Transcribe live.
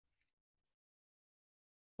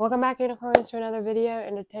Welcome back, unicorns, to another video,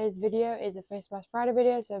 and today's video is a Face Mask Friday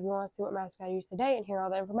video, so if you want to see what mask I use today and hear all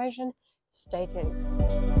the information, stay tuned.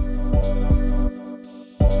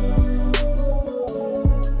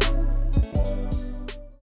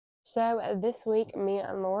 So this week, me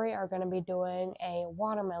and Lori are going to be doing a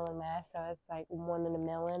watermelon mask, so it's like one in a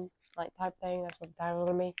melon, like type thing. That's what the title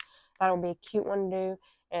will be. Thought it would be a cute one to do,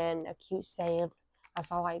 and a cute saying. I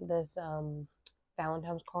saw like this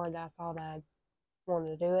Valentines card that I saw that I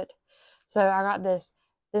wanted to do it. So I got this.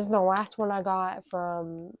 This is the last one I got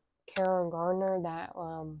from Carol and Gardner, that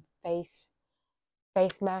face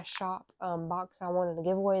mask shop box I wanted to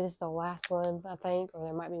give away. This is the last one, I think, or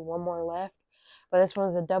there might be one more left. But this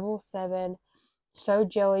one's a 777 So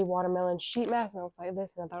Jelly Watermelon Sheet Mask, and it looks like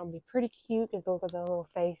this, and I thought it would be pretty cute because look at the little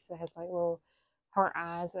face. It has like little heart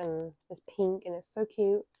eyes, and it's pink, and it's so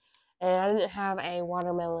cute. And I didn't have a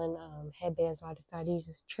watermelon headband, so I decided to use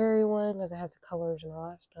this cherry one because it has the colors and all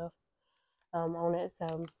that stuff on it.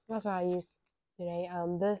 So that's what I used today.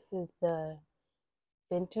 This is the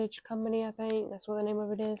Vintage Company, I think. That's what the name of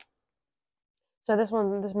it is. So this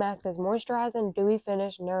mask is moisturizing, dewy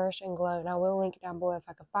finish, nourish, and glow. And I will link it down below if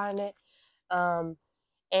I can find it.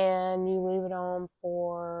 And you leave it on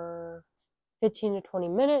for 15 to 20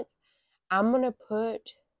 minutes. I'm going to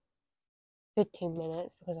put 15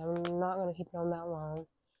 minutes because I'm not going to keep it on that long.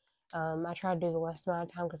 I try to do the less amount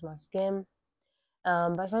of time because my skin.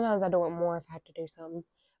 But sometimes I do it more if I have to do something.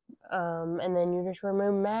 And then you just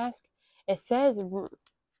remove mask. It says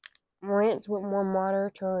rinse with warm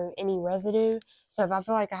water to remove any residue. So if I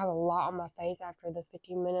feel like I have a lot on my face after the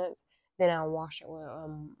 15 minutes, then I'll wash it with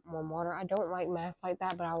warm water. I don't like masks like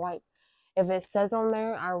that, but I like, if it says on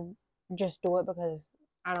there, I just do it because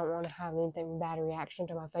I don't want to have anything bad reaction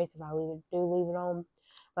to my face if I leave it on.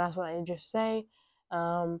 But that's what they just say.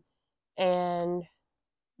 And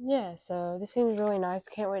yeah, so this seems really nice.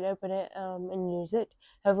 Can't wait to open it and use it.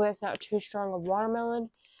 Hopefully it's not too strong of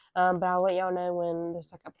watermelon. But I'll let y'all know when the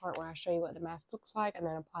second part where I show you what the mask looks like and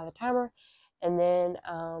then apply the timer. And then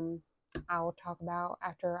I'll talk about,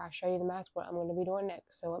 after I show you the mask, what I'm going to be doing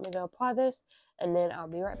next. So let me go apply this and then I'll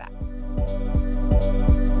be right back.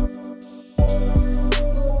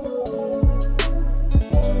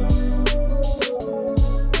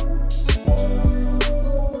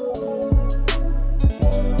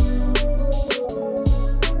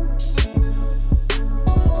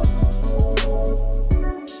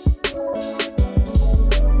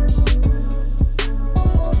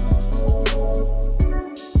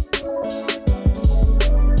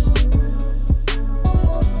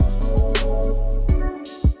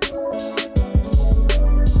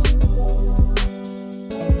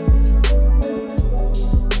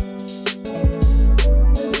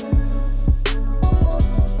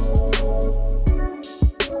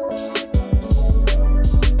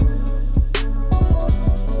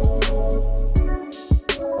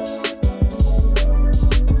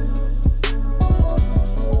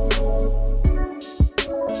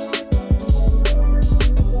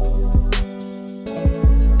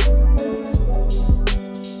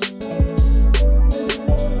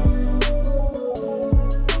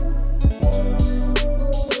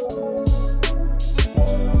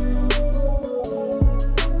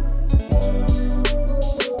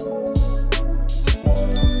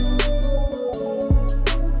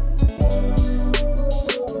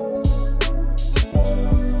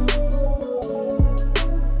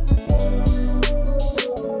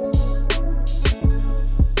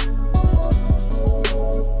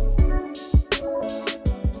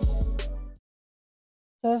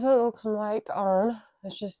 So that's what it looks like on.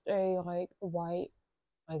 It's just a like white,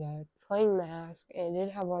 like a plain mask. And it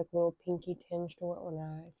did have like a little pinky tinge to it when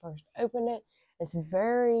I first opened it. It's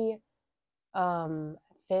very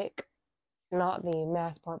thick, not the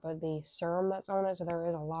mask part, but the serum that's on it. So there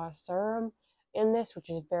is a lot of serum in this,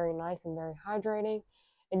 which is very nice and very hydrating.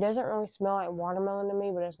 It doesn't really smell like watermelon to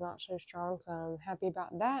me, but it's not so strong, so I'm happy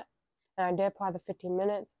about that. And I did apply the 15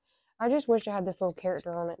 minutes. I just wish I had this little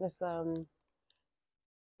character on it, this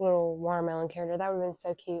little watermelon character. That would have been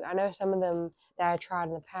so cute. I know some of them that I tried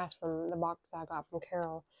in the past from the box I got from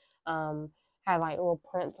Carol had like little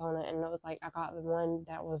prints on it, and it was like, I got the one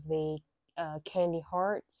that was the candy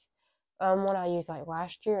hearts one I used like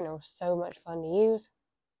last year, and it was so much fun to use.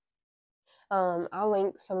 I'll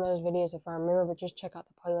link some of those videos if I remember, but just check out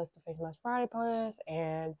the playlist, the Face Mask Friday playlist,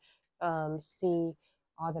 and see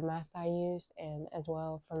all the masks I used, and as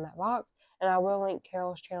well from that box. And I will link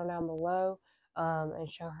Carol's channel down below and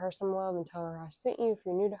show her some love and tell her I sent you if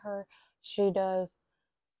you're new to her. She does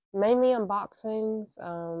mainly unboxings.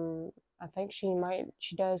 I think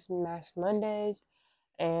she does Mask Mondays,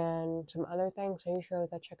 and some other things. So you should really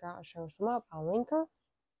go check her out and show some up. I'll link her.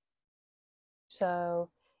 So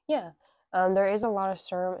yeah, there is a lot of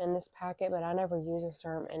serum in this packet, but I never use a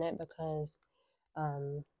serum in it because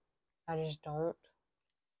I just don't.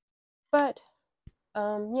 But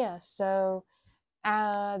yeah, so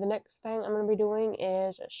the next thing I'm gonna be doing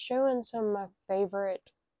is showing some of my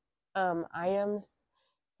favorite items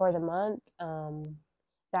for the month that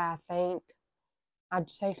I think. I'd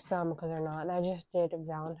say some because they're not. And I just did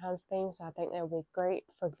Valentine's theme, so I think that would be great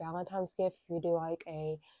for Valentine's gift if you do like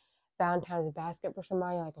a Valentine's basket for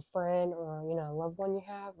somebody, like a friend or a loved one you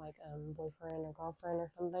have, like boyfriend or girlfriend or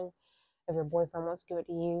something. If your boyfriend wants to give it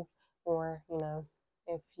to you, or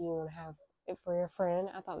if you want to have it for your friend,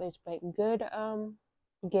 I thought these would make good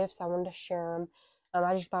gifts. I wanted to share them.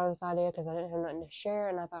 I just thought of this idea because I didn't have nothing to share,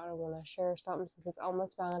 and I thought I want to share something since it's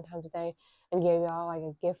almost Valentine's Day and give y'all like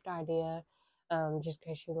a gift idea, just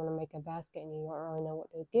in case you want to make a basket and you don't really know what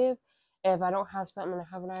to give. And if I don't have something and I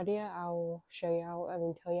have an idea, I'll show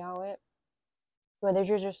y'all, tell y'all it. But these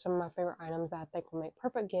are just some of my favorite items that I think will make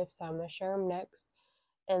perfect gifts, so I'm going to share them next.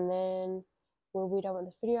 And then we'll be done with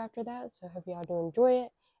this video after that, so I hope y'all do enjoy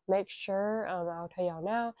it. Make sure, I'll tell y'all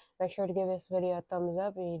now, make sure to give this video a thumbs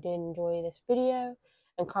up if you did enjoy this video.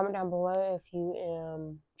 And comment down below if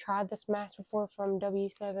you tried this mask before from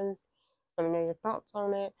W7. Let me know your thoughts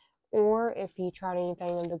on it. Or if you tried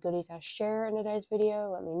anything of the goodies I share in today's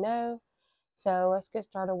video, let me know. So let's get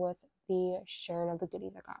started with the sharing of the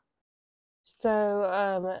goodies I got.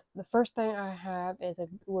 So the first thing I have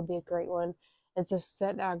would be a great one. It's a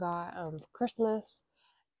set that I got for Christmas.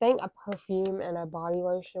 I think a perfume and a body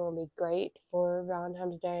lotion would be great for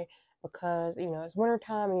Valentine's Day because it's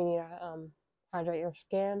wintertime and you need to hydrate your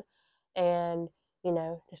skin and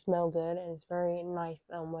to smell good, and it's a very nice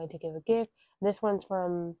way to give a gift. This one's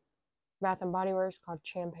from Bath and Body Works called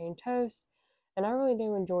Champagne Toast, and I really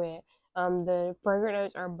do enjoy it. The fragrant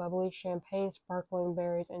notes are bubbly champagne, sparkling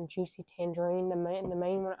berries, and juicy tangerine. The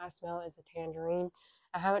main one I smell is a tangerine.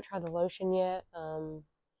 I haven't tried the lotion yet,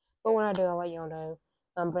 but when I do, I'll let y'all know.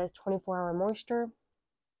 But it's 24-hour moisture.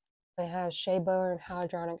 It has shea butter and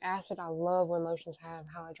hyaluronic acid. I love when lotions have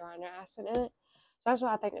hyaluronic acid in it. So that's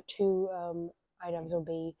what I think the two items will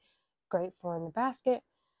be great for in the basket.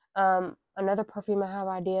 Another perfume I have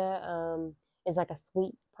idea is like a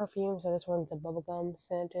sweet perfume. So this one's a bubblegum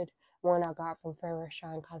scented one I got from Forever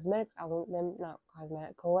Shine Cosmetics. I'll link them, not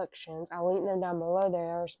cosmetic collections. I'll link them down below. They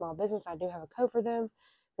are a small business. I do have a code for them.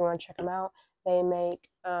 If you want to check them out, they make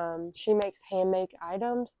she makes handmade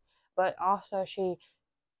items, but also she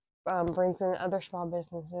brings in other small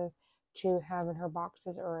businesses to have in her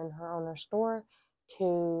boxes or in her store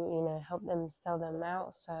to help them sell them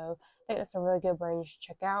out. So I think that's a really good brand you should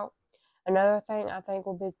check out. Another thing I think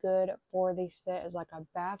will be good for the set is like a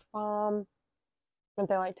bath bomb if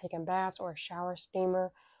they like taking baths, or a shower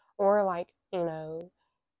steamer, or like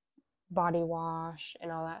body wash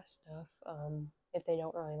and all that stuff. If they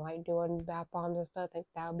don't really like doing bath bombs and stuff, I think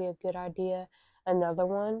that would be a good idea. Another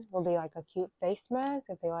one will be like a cute face mask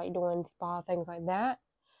if they like doing spa things like that.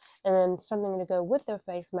 And then something to go with their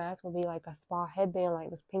face mask will be like a spa headband, like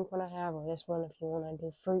this pink one I have, or this one if you want to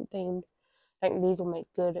do fruit themed. I think these will make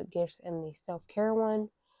good gifts in the self-care one.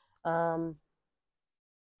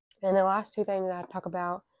 And the last two things that I talk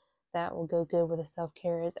about that will go good with the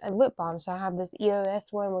self-care is a lip balm. So I have this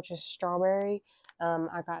EOS one, which is strawberry.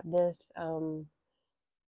 I got this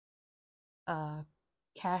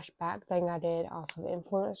cash back thing I did off of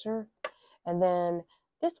Influencer. And then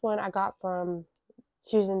this one I got from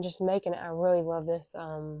Susan Just Making It. I really love this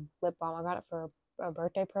lip balm. I got it for a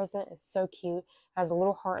birthday present. It's so cute. It has a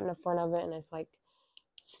little heart in the front of it, and it's like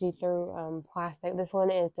see-through plastic. This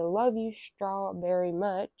one is the Love You Strawberry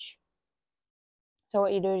Much. So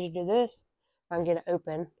what you do is you do this. I can get it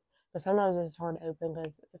open, but sometimes this is hard to open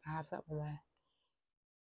because if I have something on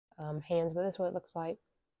my hands. But this is what it looks like.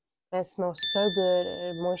 And it smells so good.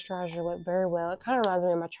 It moisturizes your lip very well. It kind of reminds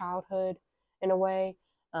me of my childhood in a way,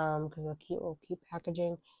 because of the little cute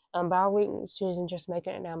packaging. But I'll link Susan Just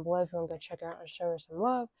Making It down below if you want to go check her out and show her some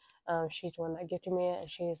love. She's the one that gifted me it, and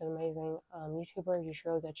she is an amazing YouTuber. You should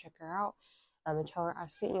really go check her out and tell her I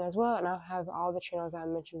sent you as well. And I'll have all the channels I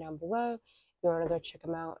mentioned down below. If you want to go check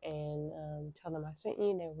them out and tell them I sent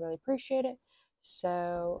you, they would really appreciate it.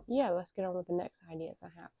 So yeah, let's get on with the next ideas I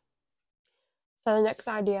have. So the next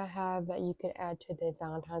idea I have that you could add to the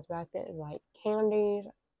Valentine's basket is like candies.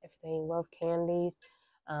 If they love candies,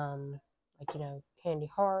 like candy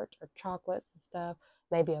hearts or chocolates and stuff.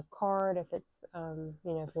 Maybe a card if it's if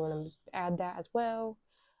you want to add that as well.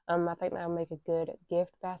 I think that'll make a good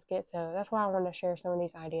gift basket. So that's why I want to share some of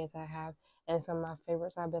these ideas I have and some of my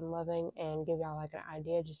favorites I've been loving, and give y'all like an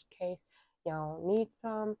idea just in case y'all need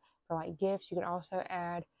some for like gifts. You can also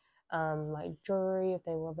add like jewelry if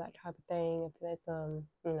they love that type of thing. If it's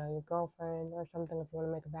you know, your girlfriend or something, if you want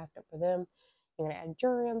to make a basket for them, you're gonna add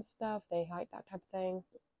jewelry on stuff. They like that type of thing,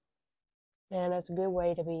 and it's a good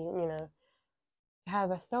way to be, you know,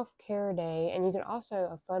 have a self-care day. And you can also,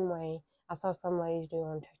 a fun way I saw some ladies do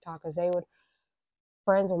on TikTok is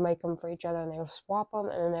friends will make them for each other and they will swap them,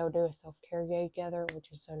 and then they will do a self-care day together, which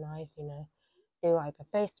is so nice, you know. Do like a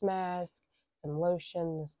face mask, some lotion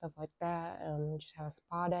and stuff like that, just have a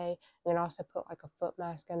spa day. And then also put like a foot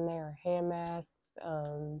mask in there, or hand masks,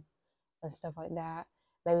 and stuff like that.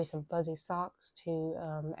 Maybe some fuzzy socks to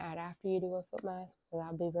add after you do a foot mask, so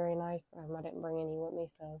that'd be very nice. I didn't bring any with me,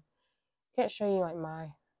 so can't show you like my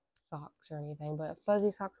socks or anything, but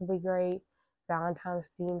fuzzy socks would be great. Valentine's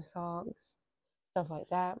theme socks, stuff like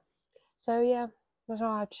that. So yeah, that's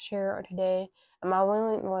all I have to share today. I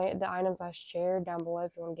will link the items I shared down below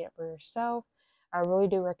if you want to get it for yourself. I really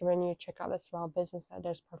do recommend you check out this small business that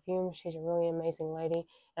does perfume. She's a really amazing lady,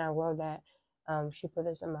 and I love that she put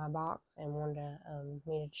this in my box and wanted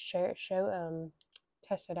me to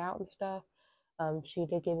test it out and stuff. She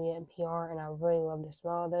did give me an NPR, and I really love the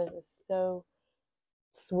smell of this. It's so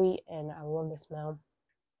sweet, and I love the smell.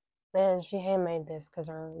 And she handmade this because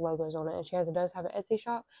her logo's on it, and does have an Etsy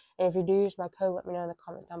shop. And if you do use my code, let me know in the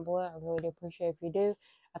comments down below. I really do appreciate if you do.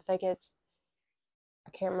 I think I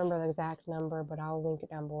can't remember the exact number, but I'll link it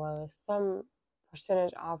down below. It's some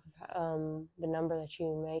percentage off the number that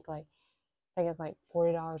you make. Like, I think it's like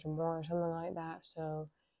 $40 or more or something like that. So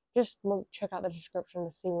just check out the description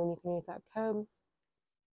to see when you can use that code.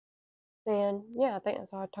 And yeah, I think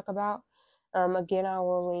that's all I talk about. Again, I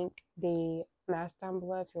will link the mask down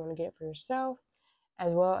below if you want to get it for yourself,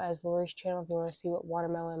 as well as Lori's channel if you want to see what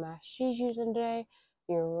watermelon mask she's using today.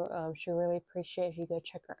 She really appreciate if you go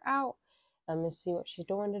check her out and see what she's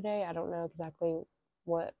doing today. I don't know exactly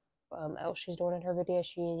what else she's doing in her videos.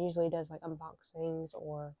 She usually does like unboxings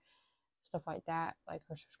or stuff like that, like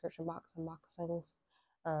her subscription box unboxings.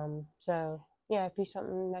 So yeah, if it's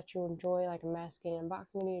something that you enjoy, like a masking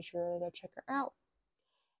unboxing video, you should really go check her out.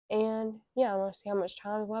 And yeah, I want to see how much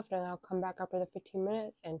time is left, and I'll come back after the 15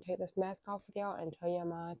 minutes and take this mask off with y'all and tell you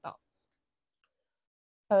my thoughts.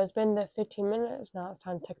 So it's been the 15 minutes, now it's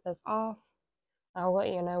time to take this off. I'll let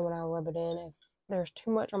you know when I rub it in if there's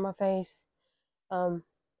too much on my face. I don't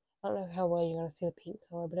know how well you're going to see the pink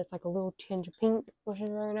color, but it's like a little tinge of pink, which is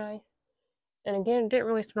very nice. And again, it didn't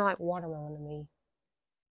really smell like watermelon to me.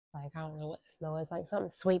 Like, I don't know what the smell is. Like something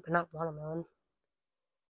sweet, but not watermelon.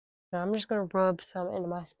 So I'm just going to rub some into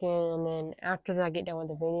my skin, and then after I get done with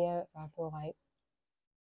the video, if I feel like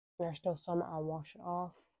there's still some, I'll wash it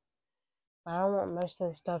off. But I don't want most of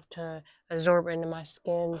the stuff to absorb into my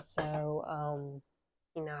skin, so,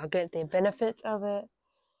 you know, I get the benefits of it.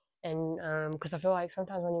 And, because I feel like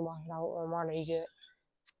sometimes when you wash it out with warm water, you get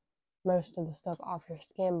most of the stuff off your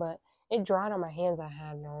skin, but it dried on my hands I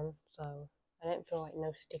had it on, so I didn't feel like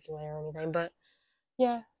no sticky layer or anything. But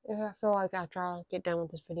yeah, if I feel like after I get done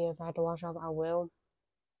with this video, if I have to wash off, I will.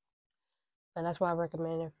 And that's why I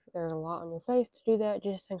recommend, if there's a lot on your face, to do that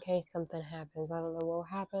just in case something happens. I don't know what will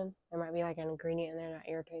happen. There might be like an ingredient in there that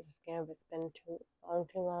irritates the skin if it's been too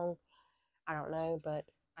long. I don't know, but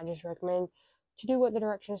I just recommend to do what the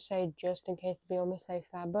directions say just in case to be on the safe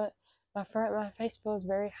side. But my face feels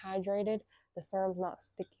very hydrated. The serum's not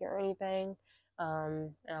sticky or anything.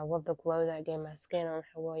 And I love the glow that it gave my skin. I don't know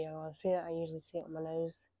how well y'all want to see it. I usually see it on my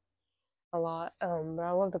nose a lot. But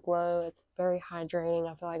I love the glow. It's very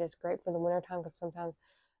hydrating. I feel like it's great for the wintertime because sometimes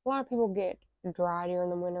a lot of people get dry during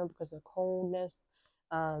the winter because of coldness.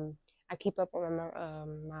 I keep up on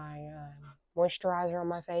my moisturizer on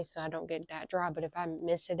my face so I don't get that dry. But if I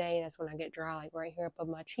miss a day, that's when I get dry, like right here above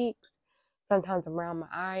my cheeks. Sometimes around my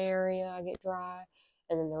eye area I get dry,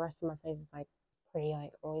 and then the rest of my face is like pretty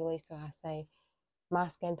like oily. So I say my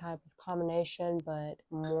skin type is combination, but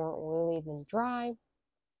more oily than dry.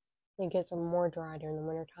 It gets more dry during the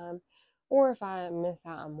winter time, or if I miss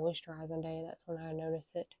out on moisturizing day, that's when I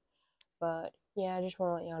notice it. But yeah, I just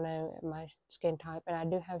want to let y'all know my skin type, and I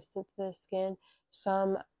do have sensitive skin.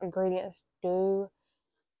 Some ingredients do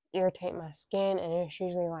irritate my skin, and it's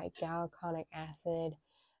usually like glycolic acid,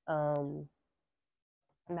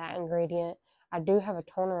 that ingredient. I do have a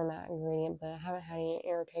toner in that ingredient, but I haven't had any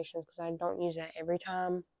irritations because I don't use that every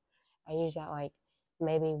time. I use that like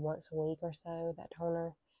maybe once a week or so, that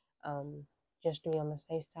toner, just to be on the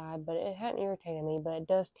safe side. But it hadn't irritated me, but it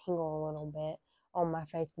does tingle a little bit on my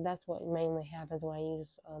face. But that's what mainly happens when I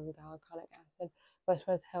use glycolic acid. But it's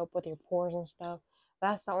supposed to help with your pores and stuff.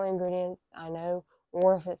 But that's the only ingredients I know.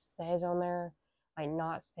 or if it says on there, like,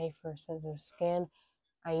 not safe for sensitive skin,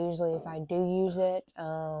 I usually, if I do use it,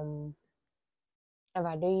 I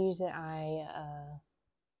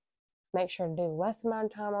make sure to do less amount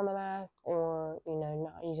of time on the mask, or, you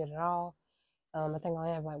know, not use it at all. I think I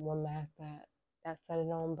only have like one mask that set it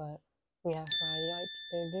on, but yeah, that's what I like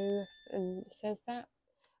to do if it says that.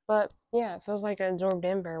 But yeah, it feels like it absorbed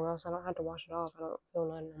in very well, so I don't have to wash it off. I don't feel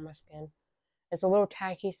nothing on my skin. It's a little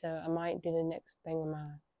tacky, so I might do the next thing in my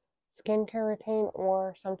skincare routine,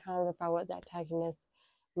 or sometimes if I let that tackiness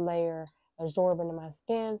layer absorb into my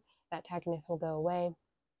skin, that tackiness will go away.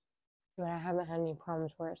 But I haven't had any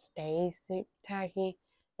problems where it stays tacky.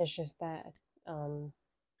 It's just that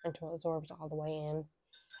until it absorbs all the way in,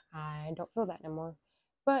 I don't feel that anymore.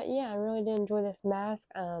 But yeah, I really did enjoy this mask.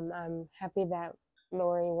 I'm happy that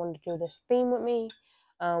Lori wanted to do this theme with me.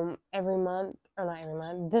 Every month, or not every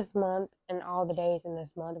month, this month and all the days in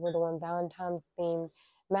this month, we're doing Valentine's themed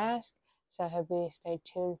mask. So I hope you stay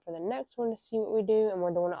tuned for the next one to see what we do. And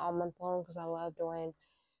we're doing it all month long because I love doing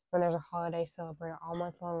when there's a holiday, celebrate it all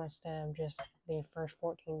month long instead of just the first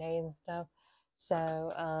 14 days and stuff.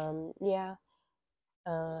 So yeah.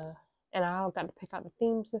 And I got to pick out the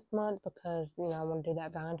themes this month because, you know, I want to do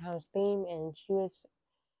that Valentine's theme, and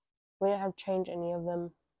we didn't have to change any of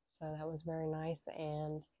them, so that was very nice,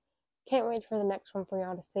 and can't wait for the next one for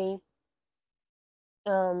y'all to see.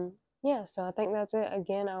 Yeah, so I think that's it.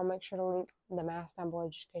 Again, I'll make sure to link the mask down below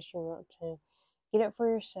just in case you want to get it for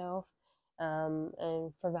yourself,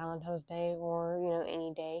 and for Valentine's Day, or, you know,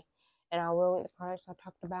 any day. And I will link the products I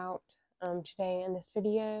talked about today in this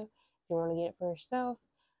video if you want to get it for yourself.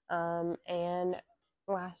 And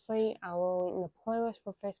lastly, I will link the playlist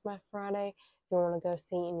for Face Mask Friday. If you want to go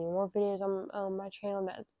see any more videos on my channel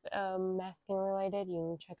that's masking related, you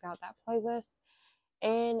can check out that playlist.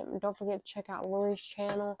 And don't forget to check out Lori's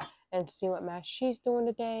channel and see what mask she's doing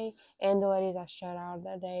today, and the ladies I shout out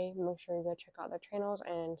today. Make sure you go check out their channels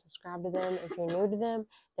and subscribe to them if you're new to them.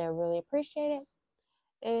 They'll really appreciate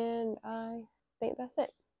it. And I think that's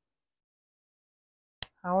it.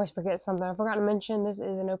 I always forget something. I forgot to mention this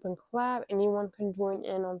is an open collab. Anyone can join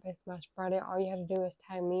in on Face Mask Friday. All you have to do is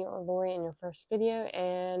tag me or Lori in your first video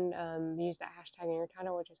and use that hashtag in your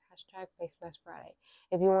title, which is hashtag Face Mask Friday.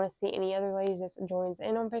 If you want to see any other ladies that joins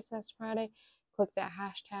in on Face Mask Friday, click that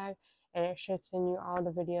hashtag and it should send you all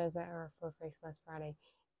the videos that are for Face Mask Friday.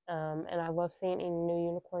 And I love seeing any new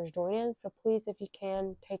unicorns join in. So please, if you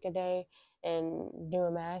can, take a day and do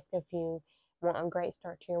a mask if you want a great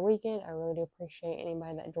start to your weekend. I really do appreciate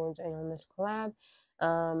anybody that joins in on this collab.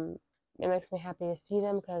 It makes me happy to see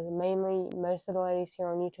them because mainly most of the ladies here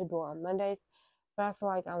on YouTube do it on Mondays, but I feel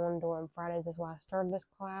like I want to do it on Fridays. That's why I started this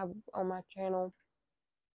collab on my channel.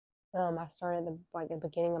 I started at the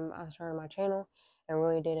beginning of I started my channel and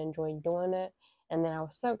really did enjoy doing it. And then I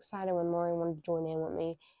was so excited when Lori wanted to join in with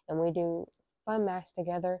me, and we do fun masks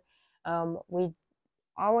together. We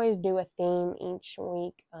always do a theme each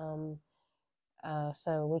week.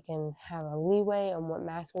 So we can have a leeway on what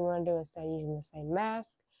mask we want to do instead of using the same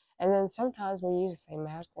mask. And then sometimes we use the same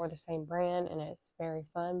mask or the same brand, and it's very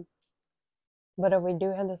fun. But if we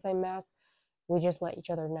do have the same mask, we just let each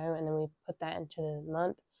other know, and then we put that into the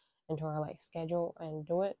month, into our like schedule, and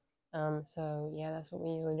do it. So yeah, that's what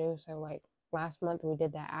we usually do. So like last month we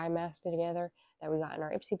did that eye mask together that we got in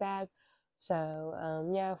our Ipsy bag. So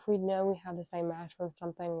yeah, if we know we have the same mask from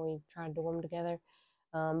something, we try to do them together.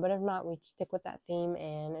 But if not, we stick with that theme,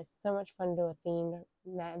 and it's so much fun to do a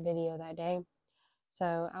themed video that day.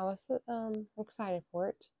 So I was excited for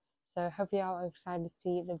it. So hope y'all are excited to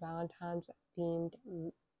see the Valentine's themed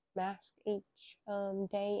mask each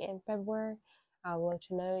day in February. I'll let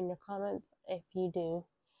you know in your comments if you do.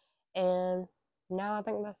 And now I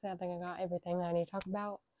think that's it. I think I got everything that I need to talk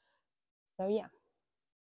about. So yeah.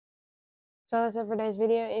 So that's it for today's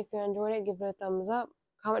video. If you enjoyed it, give it a thumbs up.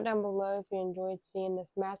 Comment down below if you enjoyed seeing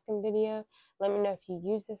this masking video. Let me know if you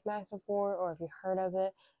used this mask before, or if you heard of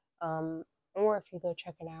it, or if you go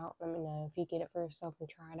check it out. Let me know if you get it for yourself and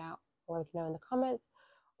try it out. Let me know in the comments.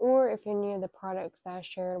 Or if any of the products that I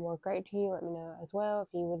shared were great to you, let me know as well. If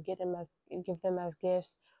you would give them as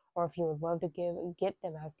gifts, or if you would love to get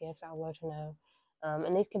them as gifts, I would love to know.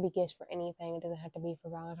 And these could be gifts for anything. It doesn't have to be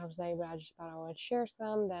for Valentine's Day, but I just thought I would share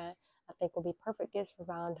some that I think will be perfect gifts for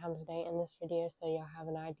Valentine's Day in this video, so y'all have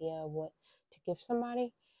an idea of what to give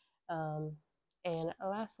somebody. And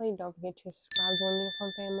lastly, don't forget to subscribe to our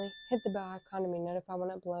Unicorn family. Hit the bell icon to be notified when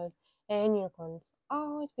I upload. And unicorns,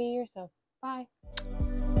 always be yourself. Bye.